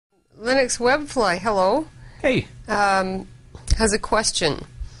Linux Webfly, hello. Hey. Has a question.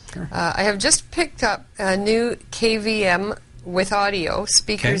 Sure. I have just picked up a new KVM with audio,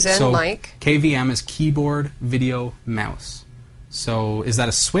 speakers and mic. KVM is keyboard, video, mouse. So is that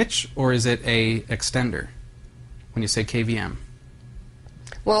a switch or is it a extender when you say KVM?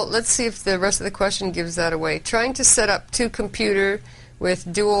 Well, let's see if the rest of the question gives that away. Trying to set up two computer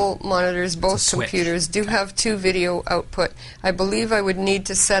with dual monitors. Both computers do have two video output. I believe I would need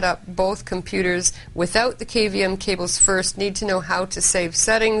to set up both computers without the KVM cables first. Need to know how to save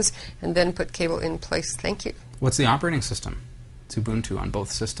settings and then put cable in place. Thank you. What's the operating system? It's Ubuntu on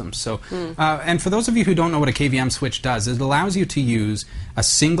both systems. So, and for those of you who don't know what a KVM switch does, it allows you to use a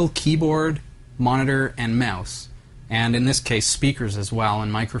single keyboard, monitor, and mouse, and in this case speakers as well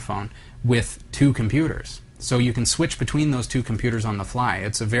and microphone, with two computers. So you can switch between those two computers on the fly.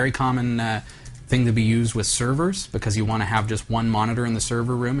 It's a very common thing to be used with servers because you want to have just one monitor in the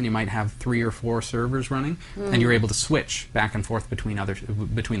server room and you might have 3 or 4 servers running and you're able to switch back and forth between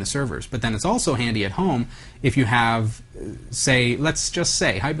the servers. But then it's also handy at home if you have, say, let's just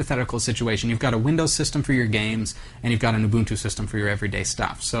say, hypothetical situation, you've got a Windows system for your games and you've got an Ubuntu system for your everyday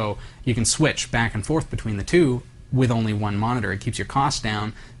stuff. So you can switch back and forth between the two with only one monitor. It keeps your costs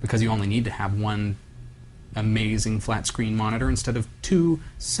down because you only need to have one amazing flat screen monitor instead of 2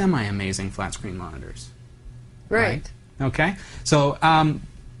 semi-amazing flat screen monitors. Right. Okay. So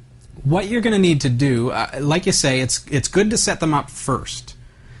what you're going to need to do, like you say, it's good to set them up first.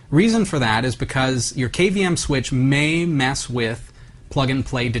 Reason for that is because your KVM switch may mess with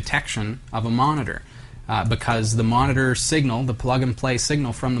plug-and-play detection of a monitor because the monitor signal, the plug-and-play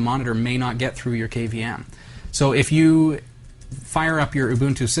signal from the monitor may not get through your KVM. So if you fire up your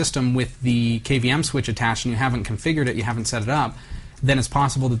Ubuntu system with the KVM switch attached and you haven't configured it, you haven't set it up, then it's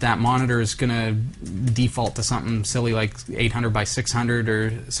possible that that monitor is going to default to something silly like 800 by 600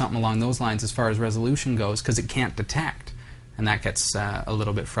 or something along those lines as far as resolution goes because it can't detect. And that gets a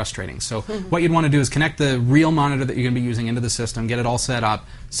little bit frustrating. So what you'd want to do is connect the real monitor that you're going to be using into the system, get it all set up,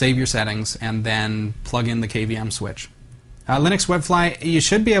 save your settings, and then plug in the KVM switch. Linux Webfly, you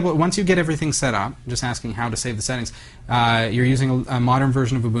should be able, once you get everything set up, just asking how to save the settings, you're using a modern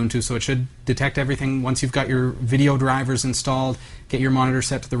version of Ubuntu, so it should detect everything. Once you've got your video drivers installed, get your monitor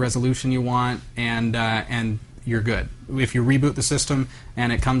set to the resolution you want, and you're good. If you reboot the system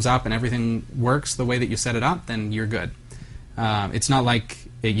and it comes up and everything works the way that you set it up, then you're good. It's not like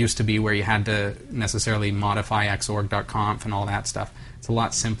it used to be where you had to necessarily modify xorg.conf and all that stuff. It's a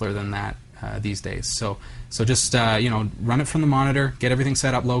lot simpler than that these days. So just run it from the monitor, get everything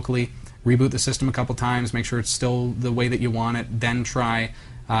set up locally, reboot the system a couple times, make sure it's still the way that you want it, then try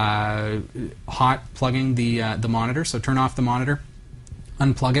hot plugging the monitor. So turn off the monitor,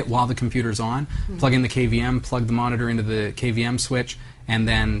 unplug it while the computer's on, plug in the KVM, plug the monitor into the KVM switch, and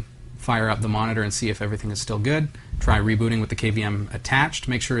then fire up the monitor and see if everything is still good. Try rebooting with the KVM attached.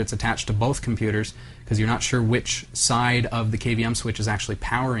 Make sure it's attached to both computers because you're not sure which side of the KVM switch is actually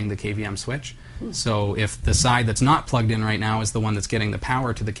powering the KVM switch. So if the side that's not plugged in right now is the one that's getting the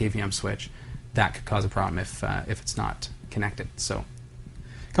power to the KVM switch, that could cause a problem if it's not connected. So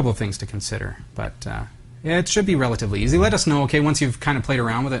a couple of things to consider, but yeah, it should be relatively easy. Let us know, okay, once you've kind of played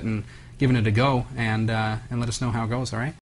around with it and given it a go, and let us know how it goes, all right?